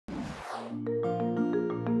So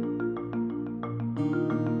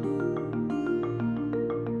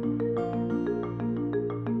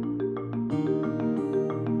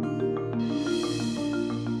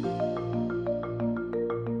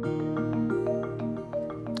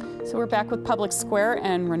we're back with Public Square,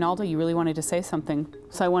 and Ronaldo, you really wanted to say something.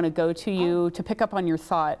 So I want to go to you to pick up on your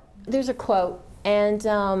thought. There's a quote, and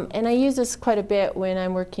I use this quite a bit when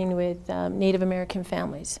I'm working with Native American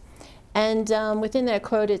families. And within that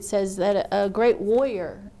quote, it says that a great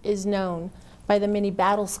warrior is known by the many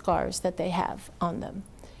battle scars that they have on them.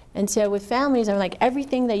 And so with families, I'm like,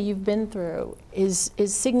 everything that you've been through is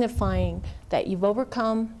signifying that you've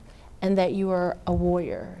overcome and that you are a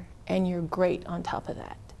warrior, and you're great on top of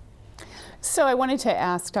that. So I wanted to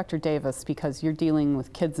ask Dr. Davis, because you're dealing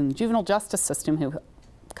with kids in the juvenile justice system who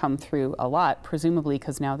come through a lot, presumably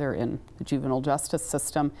because now they're in the juvenile justice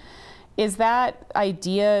system. Is that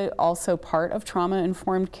idea also part of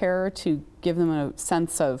trauma-informed care, to give them a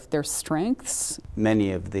sense of their strengths?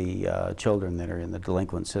 Many of the children that are in the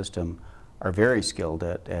delinquent system are very skilled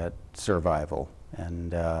at survival,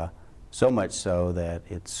 and so much so that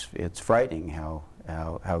it's frightening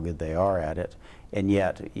how good they are at it. And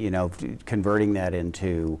yet, you know, converting that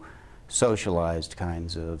into socialized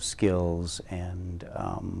kinds of skills and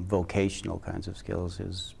vocational kinds of skills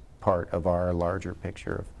is part of our larger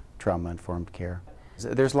picture of trauma-informed care.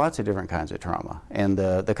 There's lots of different kinds of trauma, and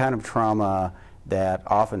the kind of trauma that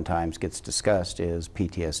oftentimes gets discussed is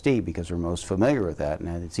PTSD, because we're most familiar with that,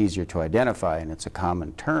 and it's easier to identify, and it's a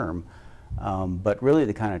common term. But really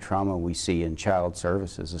the kind of trauma we see in child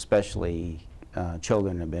services, especially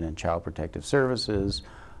children who have been in child protective services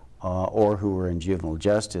or who were in juvenile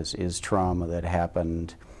justice, is trauma that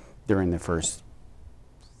happened during the first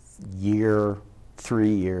year,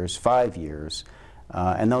 3 years, 5 years.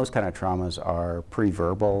 And those kind of traumas are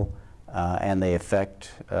pre-verbal, and they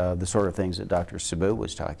affect the sort of things that Dr. Sabu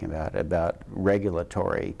was talking about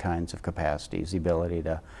regulatory kinds of capacities, the ability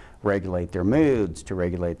to regulate their moods, to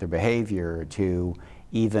regulate their behavior, to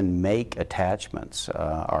even make attachments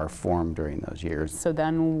are formed during those years. So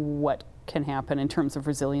then what can happen in terms of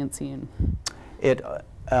resiliency?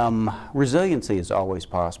 Resiliency is always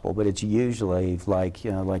possible, but it's usually, like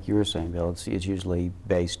you were saying, Bill, it's usually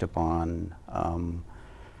based upon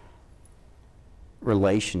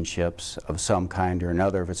relationships of some kind or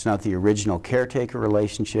another. If it's not the original caretaker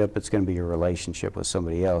relationship, it's going to be a relationship with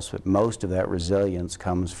somebody else. But most of that resilience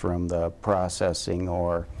comes from the processing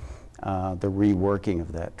or the reworking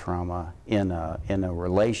of that trauma in a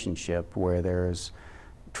relationship where there's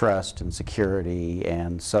trust and security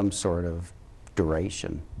and some sort of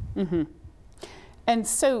duration. Mm-hmm. And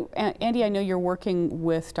so, Andy, I know you're working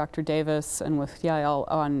with Dr. Davis and with Yael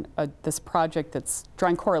on this project that's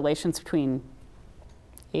drawing correlations between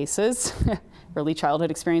A.C.E.s, early childhood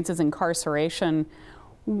experiences, incarceration.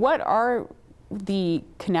 What are the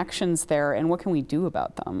connections there, and what can we do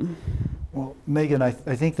about them? Well, Megan, I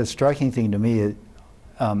think the striking thing to me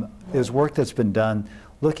is work that's been done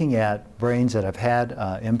looking at brains that have had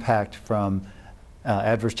impact from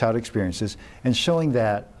adverse child experiences, and showing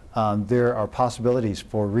that there are possibilities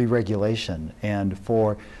for re-regulation and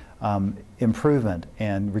for improvement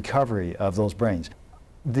and recovery of those brains.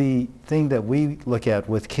 The thing that we look at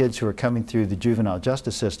with kids who are coming through the juvenile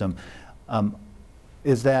justice system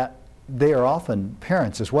is that they are often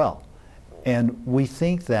parents as well. And we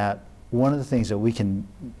think that one of the things that we can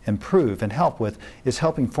improve and help with is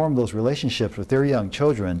helping form those relationships with their young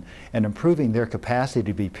children and improving their capacity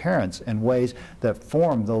to be parents in ways that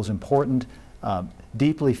form those important,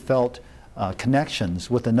 deeply felt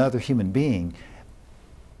connections with another human being.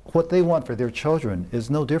 What they want for their children is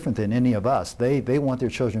no different than any of us. They want their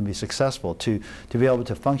children to be successful, to be able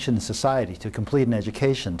to function in society, to complete an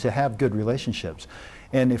education, to have good relationships.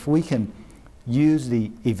 And if we can use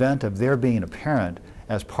the event of their being a parent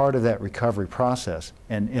as part of that recovery process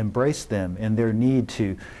and embrace them in their need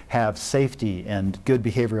to have safety and good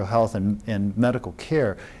behavioral health and medical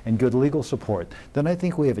care and good legal support, then I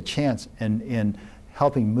think we have a chance in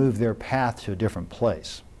helping move their path to a different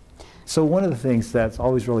place. So one of the things that's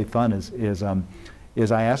always really fun is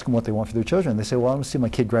I ask them what they want for their children. They say, well, I want to see my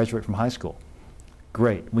kid graduate from high school.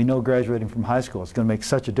 Great. We know graduating from high school is going to make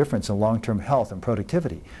such a difference in long-term health and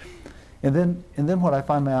productivity. And then what I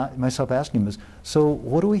find myself asking them is, so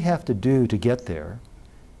what do we have to do to get there?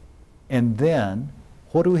 And then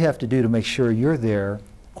what do we have to do to make sure you're there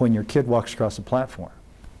when your kid walks across the platform?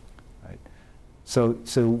 Right? So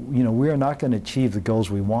you know, we are not going to achieve the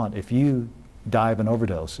goals we want if you die of an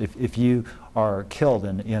overdose, if you are killed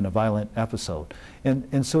in a violent episode.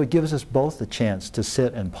 And so it gives us both the chance to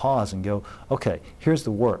sit and pause and go, okay, here's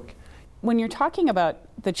the work. when you're talking about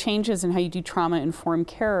the changes in how you do trauma-informed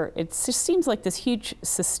care, it just seems like this huge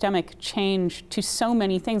systemic change to so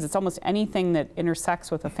many things. It's almost anything that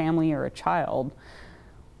intersects with a family or a child.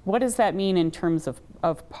 What does that mean in terms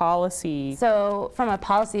of policy? So from a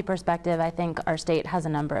policy perspective, I think our state has a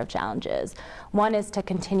number of challenges. One is to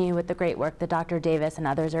continue with the great work that Dr. Davis and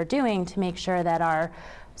others are doing to make sure that our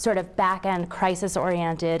sort of back-end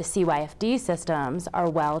crisis-oriented CYFD systems are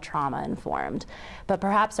well trauma-informed. But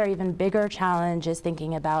perhaps our even bigger challenge is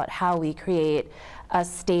thinking about how we create a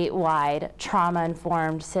statewide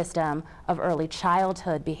trauma-informed system of early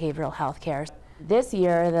childhood behavioral health care. This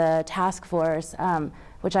year, the task force,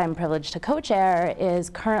 which I'm privileged to co-chair, is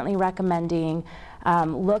currently recommending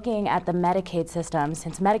looking at the Medicaid system,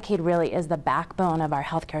 since Medicaid really is the backbone of our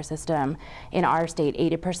healthcare system. In our state,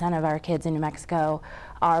 80% of our kids in New Mexico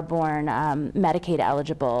are born Medicaid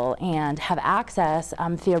eligible and have access,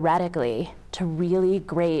 theoretically, to really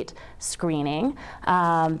great screening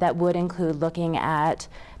that would include looking at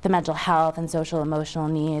the mental health and social emotional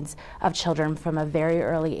needs of children from a very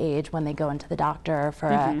early age when they go into the doctor for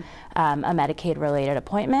a Medicaid-related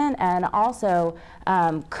appointment, and also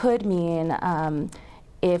could mean,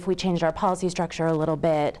 if we changed our policy structure a little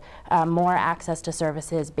bit, more access to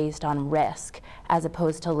services based on risk, as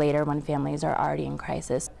opposed to later when families are already in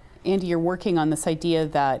crisis. Andy, you're working on this idea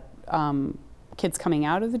that kids coming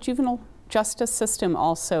out of the juvenile justice system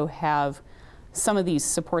also have some of these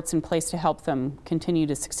supports in place to help them continue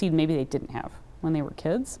to succeed maybe they didn't have when they were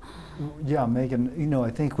kids? Yeah, Megan, you know, I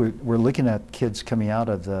think we're looking at kids coming out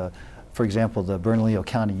of the, for example, the Bernalillo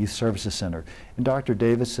County Youth Services Center. And Dr.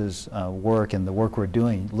 Davis's work and the work we're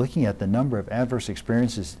doing, looking at the number of adverse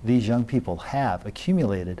experiences these young people have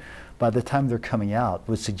accumulated by the time they're coming out,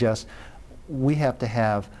 would suggest we have to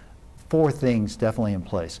have 4 things definitely in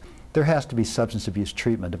place. There has to be substance abuse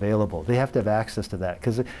treatment available. They have to have access to that,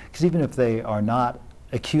 because even if they are not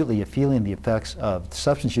acutely feeling the effects of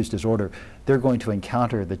substance use disorder, they're going to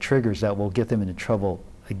encounter the triggers that will get them into trouble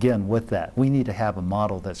again with that. We need to have a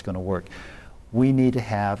model that's going to work. We need to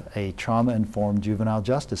have a trauma-informed juvenile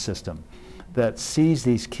justice system that sees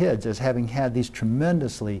these kids as having had these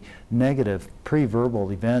tremendously negative pre-verbal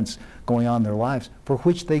events going on in their lives for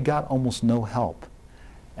which they got almost no help.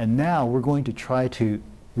 And now we're going to try to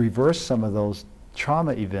reverse some of those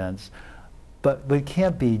trauma events, but it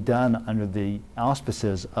can't be done under the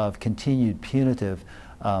auspices of continued punitive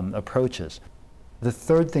approaches. The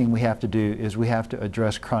third thing we have to do is we have to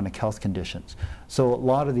address chronic health conditions. So a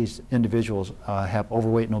lot of these individuals have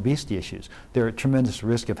overweight and obesity issues. They're at tremendous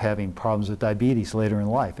risk of having problems with diabetes later in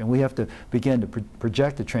life, and we have to begin to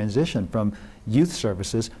project a transition from youth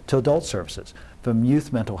services to adult services, from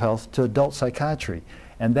youth mental health to adult psychiatry.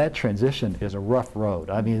 And that transition is a rough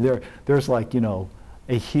road. I mean, there's like, you know,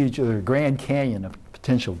 a huge Grand Canyon of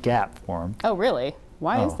potential gap for them. Oh, really?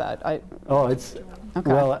 Why is that? It's,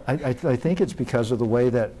 okay. Well, I think it's because of the way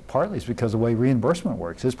that, partly it's because of the way reimbursement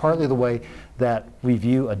works. It's partly the way that we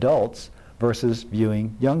view adults versus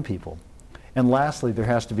viewing young people. And lastly, there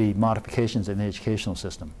has to be modifications in the educational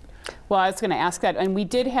system. Well, I was going to ask that, and we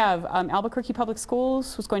did have Albuquerque Public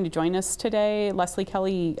Schools was going to join us today. Leslie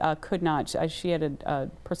Kelly could not. She had a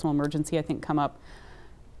personal emergency, I think, come up.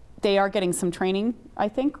 They are getting some training, I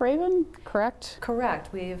think, Raven, correct?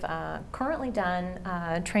 Correct. We've currently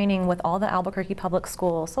done training with all the Albuquerque Public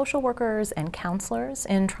School social workers and counselors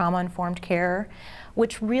in trauma-informed care,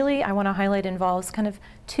 which really, I want to highlight, involves kind of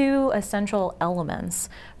 2 essential elements.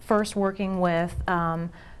 First, working with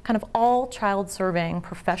kind of all child-serving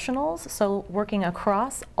professionals, so working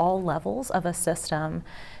across all levels of a system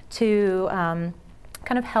to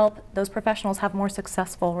kind of help those professionals have more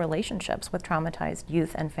successful relationships with traumatized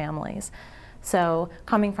youth and families. So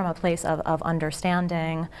coming from a place of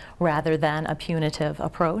understanding rather than a punitive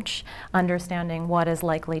approach, understanding what is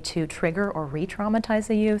likely to trigger or re-traumatize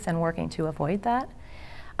the youth and working to avoid that.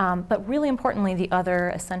 But really importantly, the other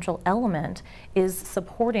essential element is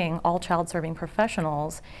supporting all child-serving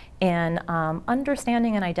professionals in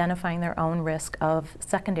understanding and identifying their own risk of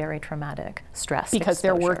secondary traumatic stress Because exposure.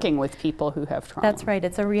 they're working with people who have trauma. That's right.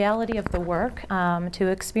 It's a reality of the work to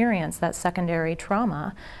experience that secondary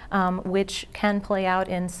trauma, which can play out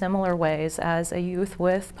in similar ways as a youth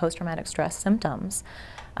with post-traumatic stress symptoms.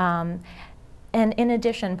 And in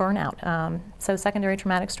addition, burnout. So secondary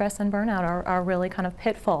traumatic stress and burnout are really kind of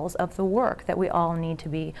pitfalls of the work that we all need to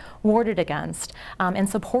be warded against and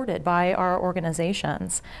supported by our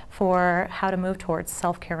organizations for how to move towards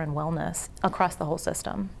self-care and wellness across the whole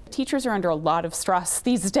system. Teachers are under a lot of stress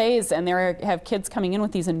these days, and they have kids coming in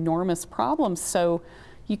with these enormous problems. So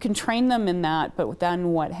you can train them in that, but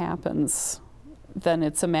then what happens? Then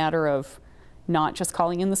it's a matter of not just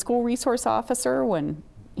calling in the school resource officer when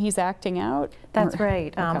he's acting out? That's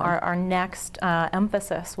right. Okay. Our next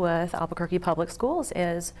emphasis with Albuquerque Public Schools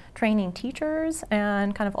is training teachers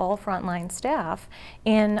and kind of all frontline staff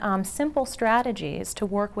in simple strategies to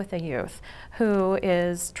work with a youth who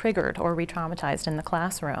is triggered or re-traumatized in the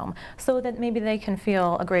classroom, so that maybe they can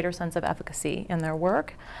feel a greater sense of efficacy in their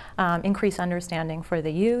work, increase understanding for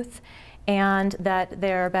the youth, and that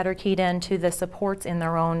they're better keyed into the supports in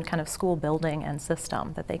their own kind of school building and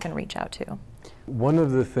system that they can reach out to. One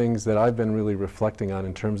of the things that I've been really reflecting on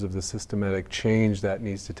in terms of the systematic change that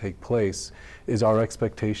needs to take place is our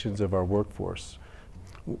expectations of our workforce.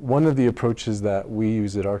 One of the approaches that we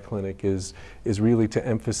use at our clinic is really to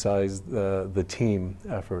emphasize the team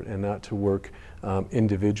effort and not to work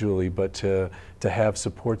individually, but to have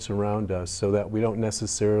supports around us so that we don't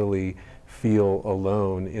necessarily feel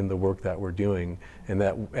alone in the work that we're doing, and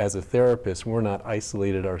that as a therapist we're not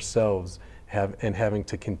isolated ourselves and having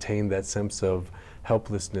to contain that sense of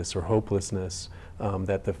helplessness or hopelessness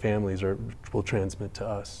that the families will transmit to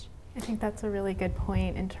us. I think that's a really good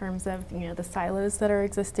point in terms of, you know, the silos that are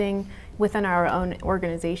existing within our own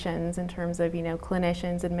organizations in terms of, you know,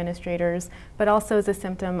 clinicians, administrators, but also as a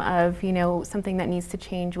symptom of, you know, something that needs to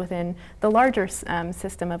change within the larger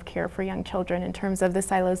system of care for young children in terms of the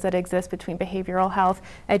silos that exist between behavioral health,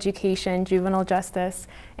 education, juvenile justice,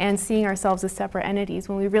 and seeing ourselves as separate entities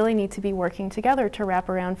when we really need to be working together to wrap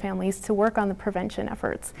around families to work on the prevention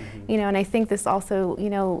efforts. You know, and I think this also, you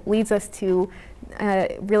know, leads us to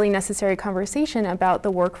really necessary conversation about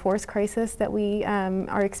the workforce crisis that we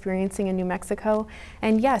are experiencing in New Mexico.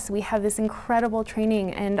 And yes, we have this incredible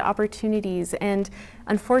training and opportunities, and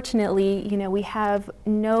unfortunately, you know, we have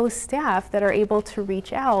no staff that are able to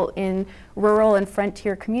reach out in rural and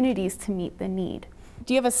frontier communities to meet the need.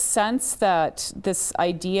 Do you have a sense that this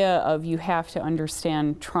idea of you have to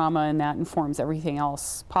understand trauma and that informs everything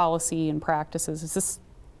else, policy and practices, is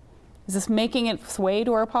this making its way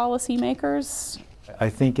to our policymakers? I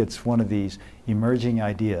think it's one of these emerging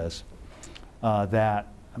ideas that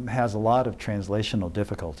has a lot of translational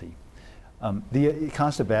difficulty. The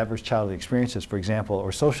concept of adverse childhood experiences, for example,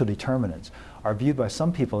 or social determinants, are viewed by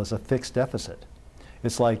some people as a fixed deficit.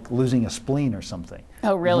 It's like losing a spleen or something.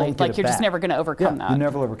 Oh, really? You Like you're just never going to overcome that? You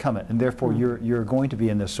never overcome it, and therefore you're going to be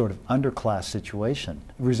in this sort of underclass situation.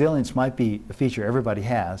 Resilience might be a feature everybody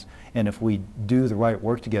has, and if we do the right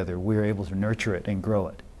work together, we're able to nurture it and grow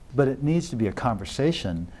it. But it needs to be a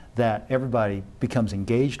conversation that everybody becomes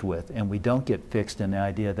engaged with, and we don't get fixed in the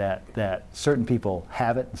idea that certain people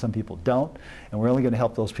have it and some people don't, and we're only going to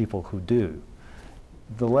help those people who do.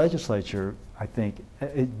 The legislature, I think,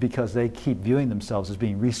 because they keep viewing themselves as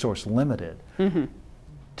being resource limited,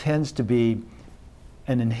 tends to be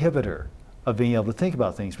an inhibitor of being able to think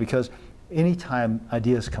about things, because anytime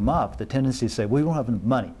ideas come up, the tendency to say, we don't have enough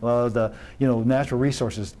money. Well, the natural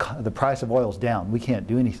resources, the price of oil is down. We can't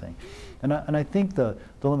do anything. And I think the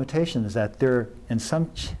limitation is that they're, in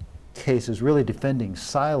some cases, really defending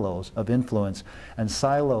silos of influence and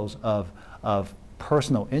silos of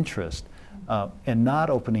personal interest, and not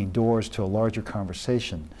opening doors to a larger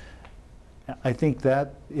conversation. I think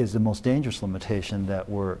that is the most dangerous limitation that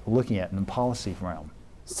we're looking at in the policy realm.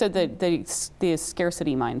 So the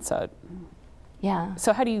scarcity mindset. Yeah.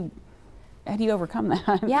 So how do you overcome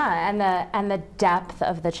that? Yeah, and the depth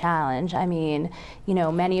of the challenge. I mean, you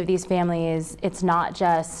know, many of these families, it's not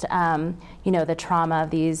just you know, the trauma of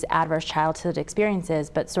these adverse childhood experiences,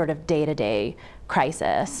 but sort of day-to-day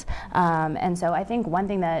crisis. And so I think one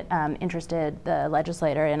thing that interested the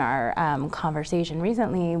legislator in our conversation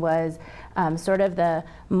recently was sort of the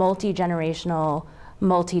multi-generational,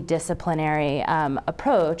 multidisciplinary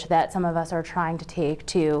approach that some of us are trying to take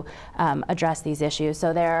to address these issues.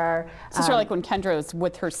 So there are... So sort of like when Kendra is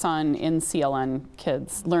with her son in CLN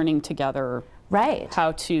Kids, learning together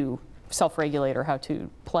how to self-regulate or how to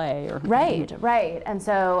play. Or Right. And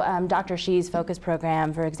so Dr. Shee's focus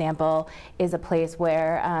program, for example, is a place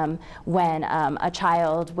where when a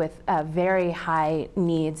child with very high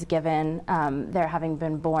needs, given their having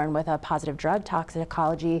been born with a positive drug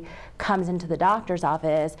toxicology, comes into the doctor's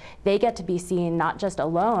office, they get to be seen not just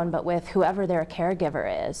alone, but with whoever their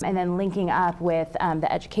caregiver is. And then linking up with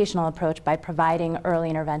the educational approach by providing early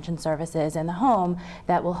intervention services in the home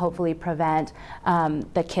that will hopefully prevent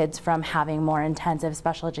the kids from having more intensive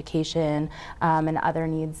special education and other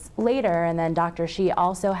needs later. And then Dr. Shee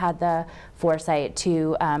also had the foresight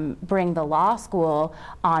to bring the law school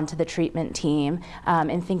onto the treatment team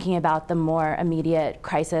in thinking about the more immediate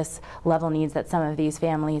crisis level needs that some of these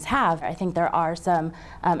families have. I think there are some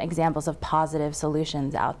examples of positive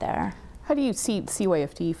solutions out there. How do you see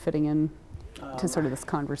CYFD fitting in? to sort of this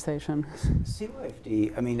conversation?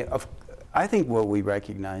 CYFD, I mean, I think what we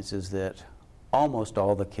recognize is that almost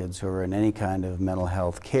all the kids who are in any kind of mental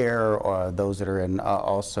health care, or those that are in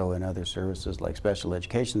also in other services like special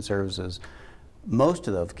education services, most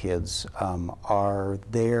of those kids are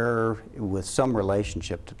there with some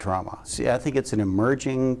relationship to trauma. See, I think it's an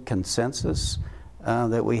emerging consensus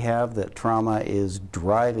that we have that trauma is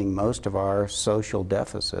driving most of our social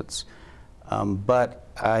deficits. But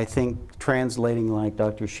I think translating, like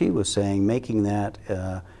Dr. Shi was saying, making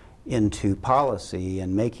that into policy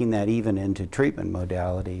and making that even into treatment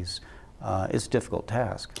modalities is a difficult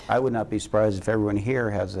task. I would not be surprised if everyone here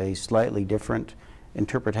has a slightly different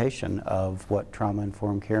interpretation of what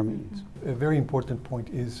trauma-informed care means. A very important point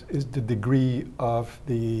is the degree of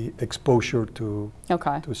the exposure to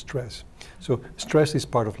stress. So stress is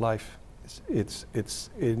part of life. It's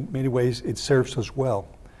in many ways it serves us well.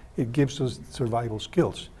 It gives us survival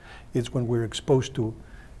skills. It's when we're exposed to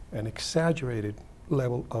an exaggerated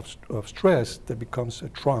level of stress that becomes a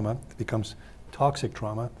trauma, that becomes toxic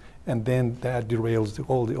trauma, and then that derails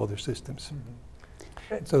all the other systems.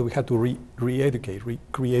 Mm-hmm. So we have to re-educate,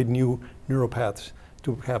 create new neuropaths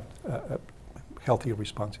to have healthier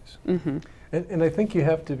responses. Mm-hmm. And I think you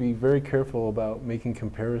have to be very careful about making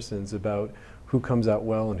comparisons about who comes out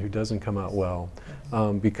well and who doesn't come out well.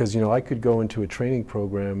 Because, you know, I could go into a training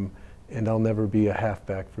program and I'll never be a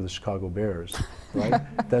halfback for the Chicago Bears, right?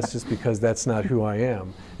 That's just because that's not who I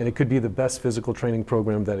am. And it could be the best physical training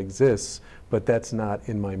program that exists, but that's not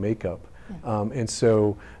in my makeup. And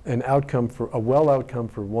so a well outcome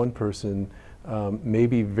for one person may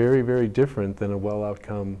be very, very different than a well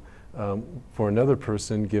outcome for another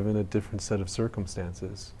person given a different set of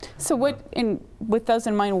circumstances. So with those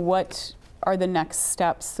in mind, what are the next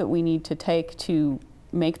steps that we need to take to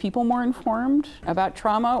make people more informed about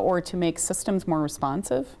trauma or to make systems more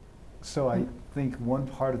responsive? So I think one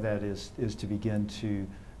part of that is to begin to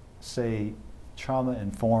say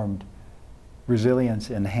trauma-informed,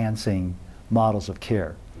 resilience-enhancing models of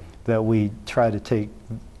care, that we try to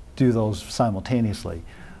do those simultaneously.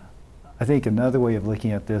 I think another way of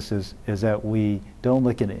looking at this is that we don't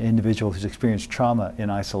look at an individual who's experienced trauma in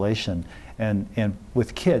isolation, and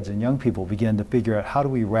with kids and young people begin to figure out how do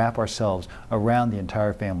we wrap ourselves around the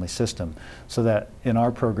entire family system, so that in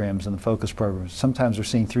our programs and the focus programs, sometimes we're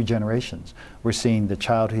seeing 3 generations. We're seeing the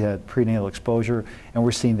child who had prenatal exposure, and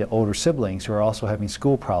we're seeing the older siblings who are also having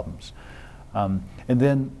school problems. And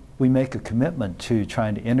then we make a commitment to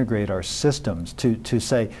trying to integrate our systems to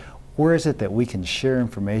say, where is it that we can share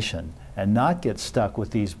information and not get stuck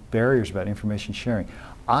with these barriers about information sharing.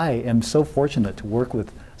 I am so fortunate to work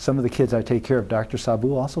with some of the kids I take care of. Dr.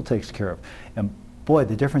 Sabu also takes care of. And boy,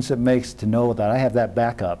 the difference it makes to know that I have that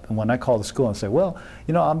backup. And when I call the school and say, well,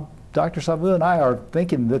 you know, Dr. Sabu and I are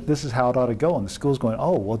thinking that this is how it ought to go. And the school's going,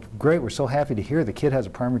 oh, well, great, we're so happy to hear the kid has a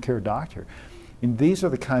primary care doctor. And these are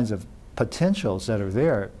the kinds of potentials that are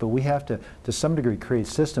there, but we have to some degree, create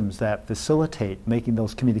systems that facilitate making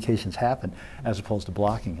those communications happen as opposed to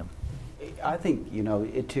blocking them. I think, you know,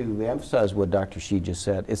 to emphasize what Dr. Shi just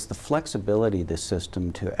said, it's the flexibility of the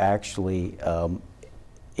system to actually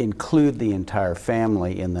include the entire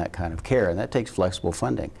family in that kind of care, and that takes flexible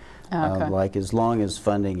funding. Like as long as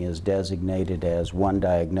funding is designated as one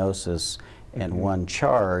diagnosis and one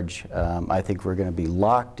charge, I think we're going to be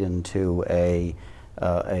locked into a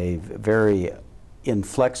very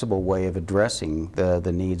inflexible way of addressing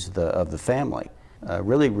the needs of the family.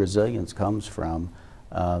 Really, resilience comes from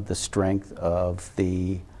the strength of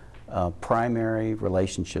the primary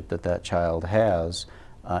relationship that child has,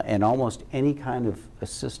 and almost any kind of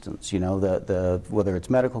assistance, you know, whether it's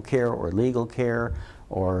medical care or legal care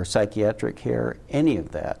or psychiatric care, any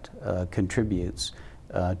of that contributes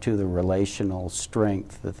to the relational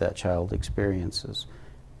strength that child experiences.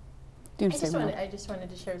 I just wanted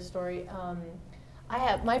to share a story.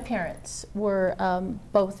 My parents were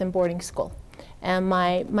both in boarding school, and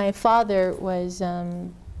my father was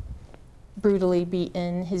brutally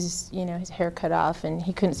beaten, his hair cut off, and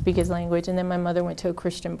he couldn't speak his language. And then my mother went to a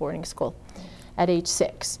Christian boarding school at age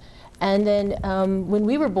 6. And then when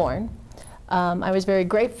we were born, I was very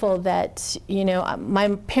grateful that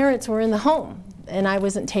my parents were in the home and I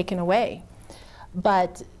wasn't taken away,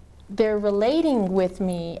 but their relating with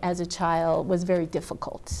me as a child was very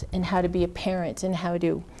difficult, and how to be a parent and how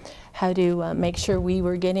to make sure we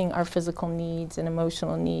were getting our physical needs and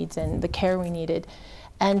emotional needs and the care we needed.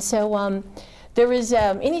 And so there was,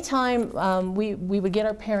 anytime we would get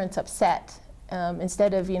our parents upset,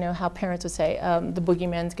 instead of how parents would say, the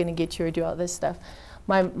boogeyman's gonna get you or do all this stuff,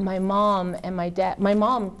 my mom and my dad, my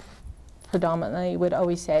mom predominantly would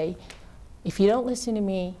always say, if you don't listen to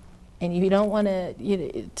me, and you don't want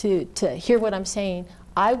to hear what I'm saying,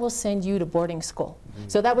 I will send you to boarding school.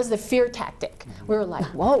 So that was the fear tactic. We were like,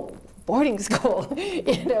 whoa, boarding school,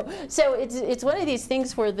 you know. So it's one of these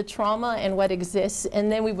things where the trauma and what exists,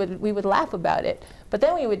 and then we would laugh about it. But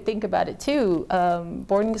then we would think about it too.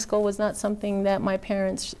 Boarding school was not something that my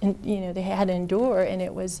parents, you know, they had to endure, and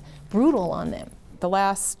it was brutal on them. The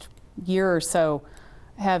last year or so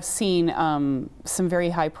have seen some very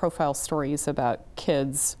high-profile stories about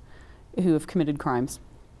kids who have committed crimes,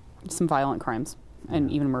 some violent crimes,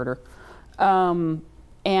 and even murder.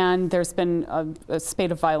 And there's been a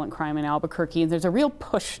spate of violent crime in Albuquerque, and there's a real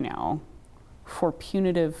push now for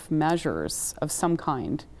punitive measures of some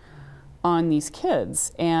kind on these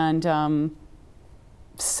kids. And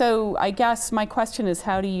so I guess my question is,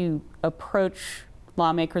 how do you approach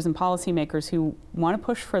lawmakers and policymakers who want to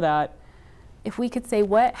push for that? If we could say,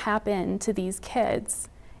 what happened to these kids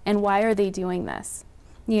and why are they doing this?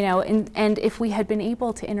 You know, and if we had been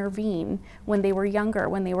able to intervene when they were younger,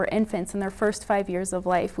 when they were infants in their first 5 years of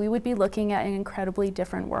life, we would be looking at an incredibly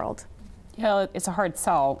different world. Yeah, it's a hard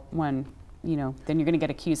sell when, you know, then you're going to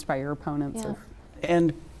get accused by your opponents. Yeah.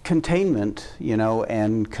 And containment, you know,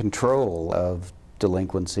 and control of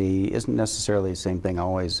delinquency isn't necessarily the same thing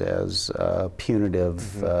always as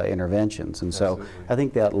punitive interventions. And so I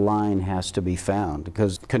think that line has to be found,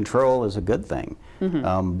 because control is a good thing,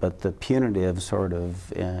 but the punitive sort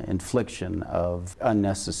of infliction of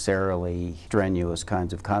unnecessarily strenuous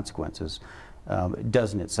kinds of consequences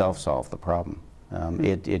doesn't itself solve the problem.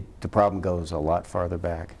 The problem goes a lot farther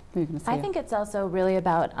back. I think it's also really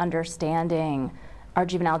about understanding our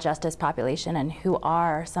juvenile justice population and who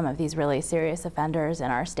are some of these really serious offenders in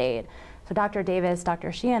our state. So Dr. Davis,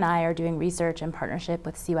 Dr. Shi, and I are doing research in partnership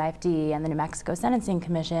with CYFD and the New Mexico Sentencing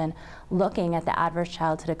Commission, looking at the adverse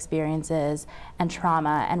childhood experiences and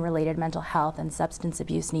trauma and related mental health and substance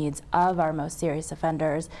abuse needs of our most serious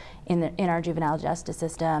offenders in our juvenile justice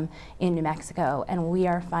system in New Mexico. And we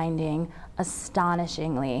are finding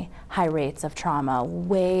astonishingly high rates of trauma,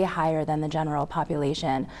 way higher than the general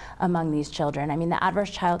population among these children. I mean, the adverse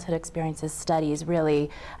childhood experiences studies really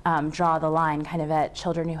draw the line kind of at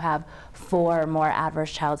children who have 4 more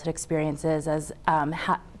adverse childhood experiences as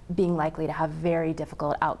being likely to have very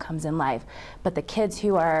difficult outcomes in life. But the kids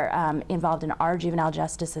who are involved in our juvenile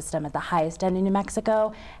justice system at the highest end in New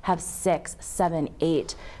Mexico have 6, 7,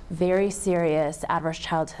 8 very serious adverse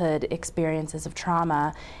childhood experiences of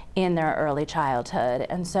trauma in their early childhood.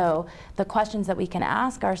 And so the questions that we can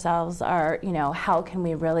ask ourselves are, you know, how can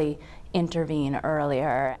we really intervene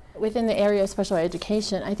earlier? Within the area of special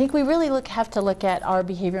education, I think we really have to look at our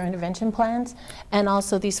behavior intervention plans, and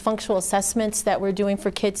also these functional assessments that we're doing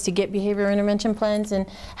for kids to get behavior intervention plans, and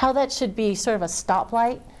how that should be sort of a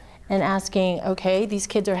stoplight and asking, okay, these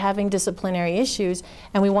kids are having disciplinary issues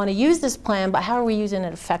and we want to use this plan, but how are we using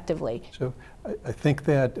it effectively? So I think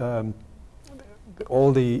that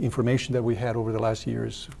all the information that we had over the last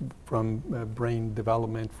years, from brain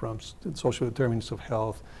development, from social determinants of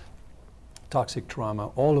health, toxic trauma,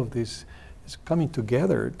 all of this is coming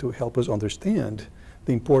together to help us understand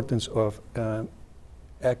the importance of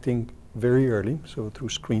acting very early, so through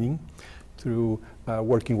screening, through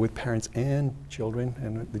working with parents and children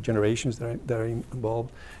and the generations that are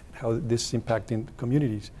involved, and how this is impacting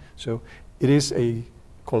communities. So it is a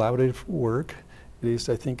collaborative work. It is,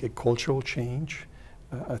 I think, a cultural change.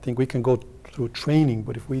 I think we can go through training,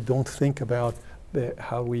 but if we don't think about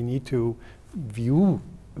how we need to view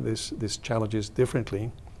these challenges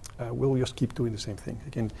differently, we'll just keep doing the same thing.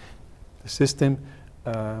 Again, the system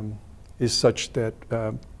is such that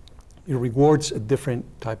it rewards different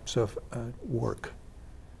types of work.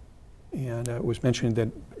 And it was mentioned that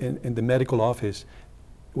in the medical office,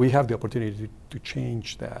 we have the opportunity to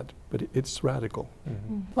change that, but it's radical.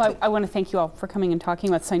 Well, I want to thank you all for coming and talking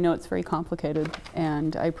about this. I know it's very complicated,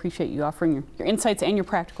 and I appreciate you offering your insights and your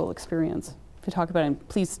practical experience to talk about it. And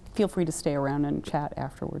please feel free to stay around and chat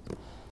afterwards.